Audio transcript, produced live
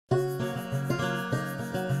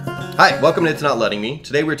Hi, welcome to It's Not Letting Me.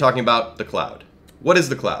 Today we're talking about the cloud. What is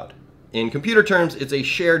the cloud? In computer terms, it's a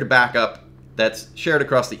shared backup that's shared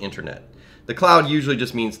across the internet. The cloud usually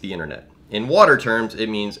just means the internet. In water terms, it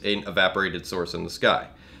means an evaporated source in the sky.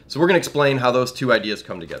 So we're going to explain how those two ideas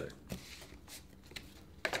come together.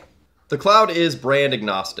 The cloud is brand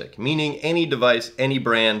agnostic, meaning any device, any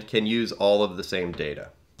brand can use all of the same data.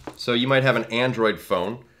 So you might have an Android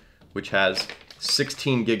phone, which has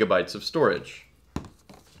 16 gigabytes of storage.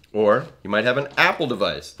 Or you might have an Apple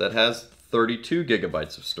device that has 32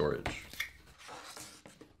 gigabytes of storage.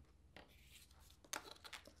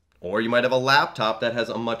 Or you might have a laptop that has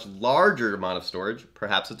a much larger amount of storage.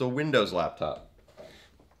 Perhaps it's a Windows laptop.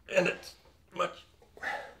 And it's much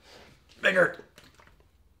bigger.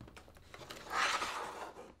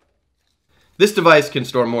 This device can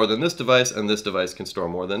store more than this device, and this device can store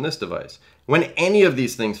more than this device. When any of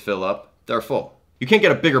these things fill up, they're full. You can't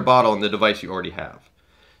get a bigger bottle in the device you already have.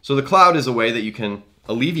 So the cloud is a way that you can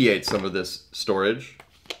alleviate some of this storage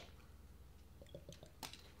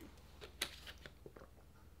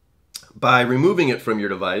by removing it from your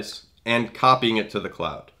device and copying it to the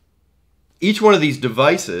cloud. Each one of these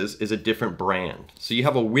devices is a different brand. So you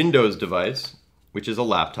have a Windows device, which is a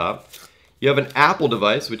laptop. You have an Apple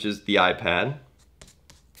device, which is the iPad.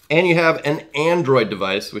 And you have an Android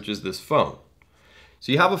device, which is this phone.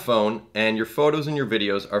 So you have a phone, and your photos and your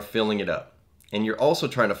videos are filling it up. And you're also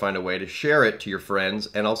trying to find a way to share it to your friends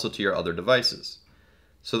and also to your other devices.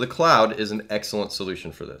 So the cloud is an excellent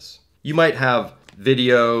solution for this. You might have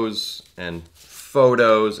videos and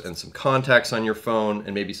photos and some contacts on your phone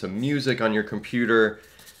and maybe some music on your computer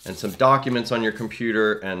and some documents on your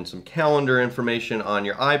computer and some calendar information on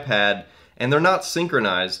your iPad, and they're not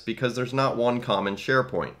synchronized because there's not one common share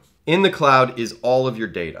point. In the cloud is all of your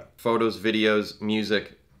data: photos, videos,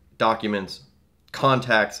 music, documents,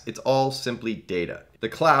 contacts. It's all simply data. The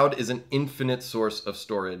cloud is an infinite source of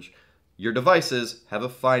storage. Your devices have a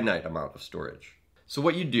finite amount of storage. So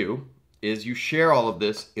what you do is you share all of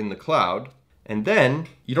this in the cloud, and then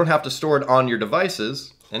you don't have to store it on your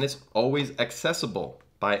devices, and it's always accessible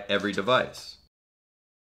by every device.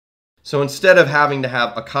 So instead of having to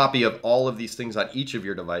have a copy of all of these things on each of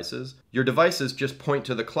your devices just point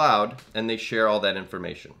to the cloud and they share all that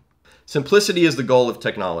information. Simplicity is the goal of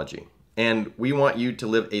technology. And we want you to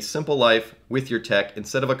live a simple life with your tech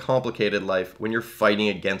instead of a complicated life when you're fighting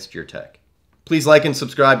against your tech. Please like and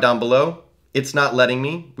subscribe down below. It's not letting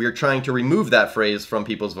me. We are trying to remove that phrase from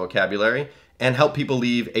people's vocabulary and help people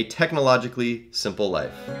lead a technologically simple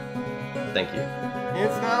life. Thank you.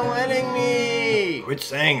 It's not letting me. Quit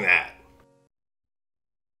saying that.